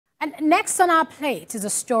And next on our plate is a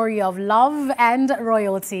story of love and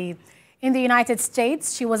royalty. In the United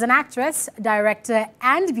States, she was an actress, director,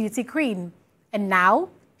 and beauty queen. And now,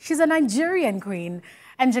 she's a Nigerian queen.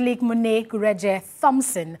 Angelique-Monet Gureje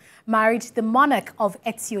Thompson married the monarch of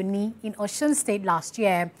Etioni in Osun State last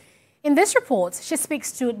year. In this report, she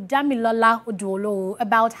speaks to Damilola Oduolowu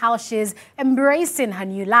about how she's embracing her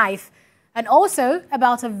new life and also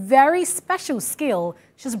about a very special skill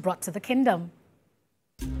she's brought to the kingdom.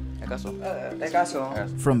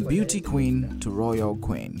 From beauty queen to royal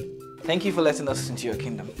queen. Thank you for letting us into your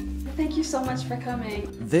kingdom. Thank you so much for coming.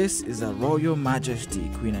 This is Her Royal Majesty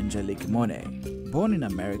Queen Angelique-Monet. Born in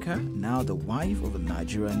America, now the wife of a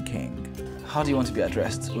Nigerian king. How do you want to be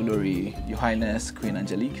addressed? Olori, Your Highness, Queen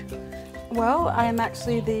Angelique? Well, I am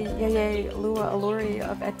actually the Damilola Oduolowu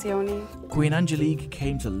of Etioni. Queen Angelique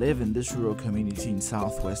came to live in this rural community in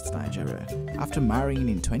southwest Nigeria after marrying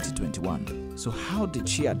in 2021. So how did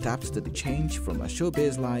she adapt to the change from a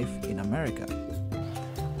showbiz life in America?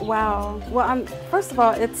 Wow. Well, first of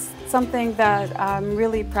all, it's something that I'm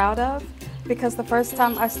really proud of because the first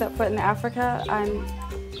time I stepped foot in Africa, I'm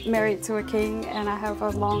married to a king and I have a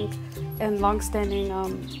long-standing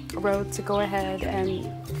road to go ahead and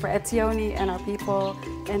for Etioni and our people,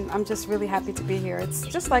 and I'm just really happy to be here. It's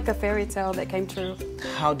just like a fairy tale that came true.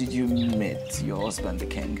 How did you meet your husband, the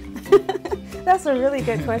king? That's a really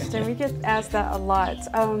good question. We get asked that a lot.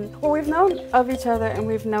 Well, we've known of each other and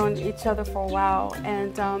we've known each other for a while,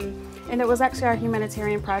 and it was actually our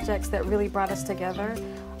humanitarian projects that really brought us together.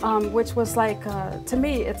 Which was like, to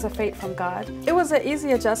me, it's a fate from God. It was an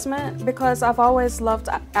easy adjustment because I've always loved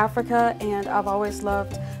Africa and I've always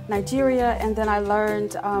loved Nigeria, and then I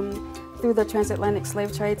learned through the transatlantic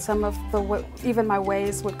slave trade, some of even my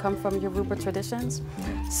ways would come from Yoruba traditions.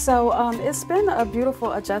 So it's been a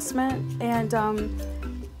beautiful adjustment, and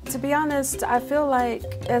to be honest, I feel like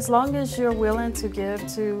as long as you're willing to give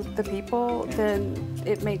to the people, then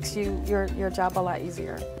it makes your job a lot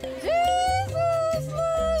easier.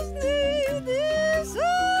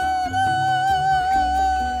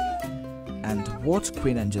 And what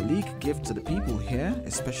Queen Angelique gives to the people here,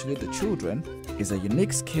 especially the children, is a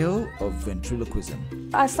unique skill of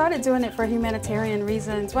ventriloquism. I started doing it for humanitarian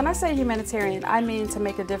reasons. When I say humanitarian, I mean to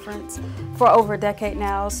make a difference for over a decade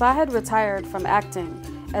now. So I had retired from acting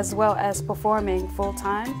as well as performing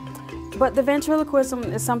full-time. But the ventriloquism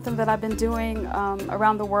is something that I've been doing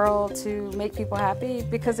around the world to make people happy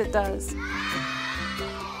because it does.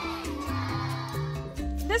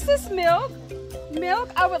 This is Milk.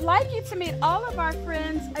 Milk, I would like you to meet all of our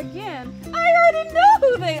friends again. I already know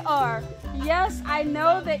who they are. Yes, I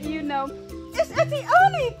know that you know. It's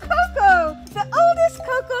Etioni Cocoa, the oldest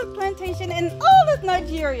cocoa plantation in all of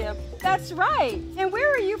Nigeria. That's right. And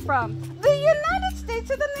where are you from? The United States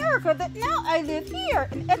of America, that now I live here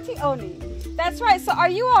in Etioni. That's right. So are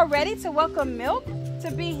you all ready to welcome Milk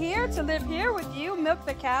to be here, to live here with you, Milk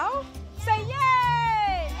the cow? Say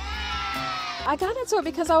yay! I got into it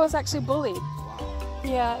because I was actually bullied.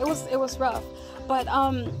 Yeah, it was rough, but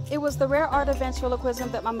it was the rare art of ventriloquism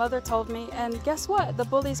that my mother told me, and guess what? The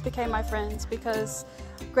bullies became my friends because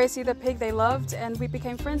Gracie the pig they loved, and we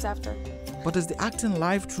became friends after. But is the acting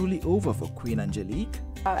life truly over for Queen Angelique?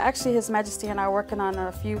 Actually, His Majesty and I are working on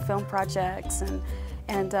a few film projects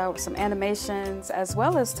and some animations, as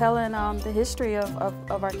well as telling the history of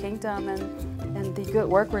our kingdom and the good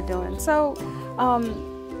work we're doing.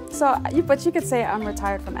 But you could say I'm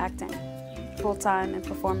retired from acting full-time and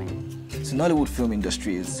performing. So Nollywood film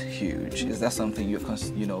industry is huge. Is that something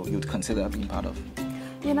you'd consider being part of?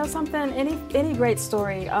 You know something, any great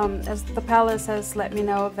story, as the palace has let me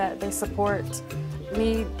know that they support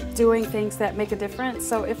me doing things that make a difference.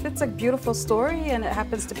 So if it's a beautiful story and it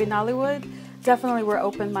happens to be Nollywood, definitely we're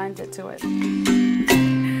open-minded to it.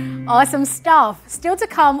 Awesome stuff. Still to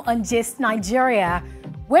come on Gist Nigeria.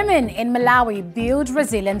 Women in Malawi build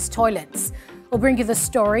resilient toilets. We'll bring you the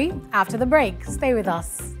story after the break. Stay with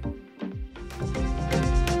us.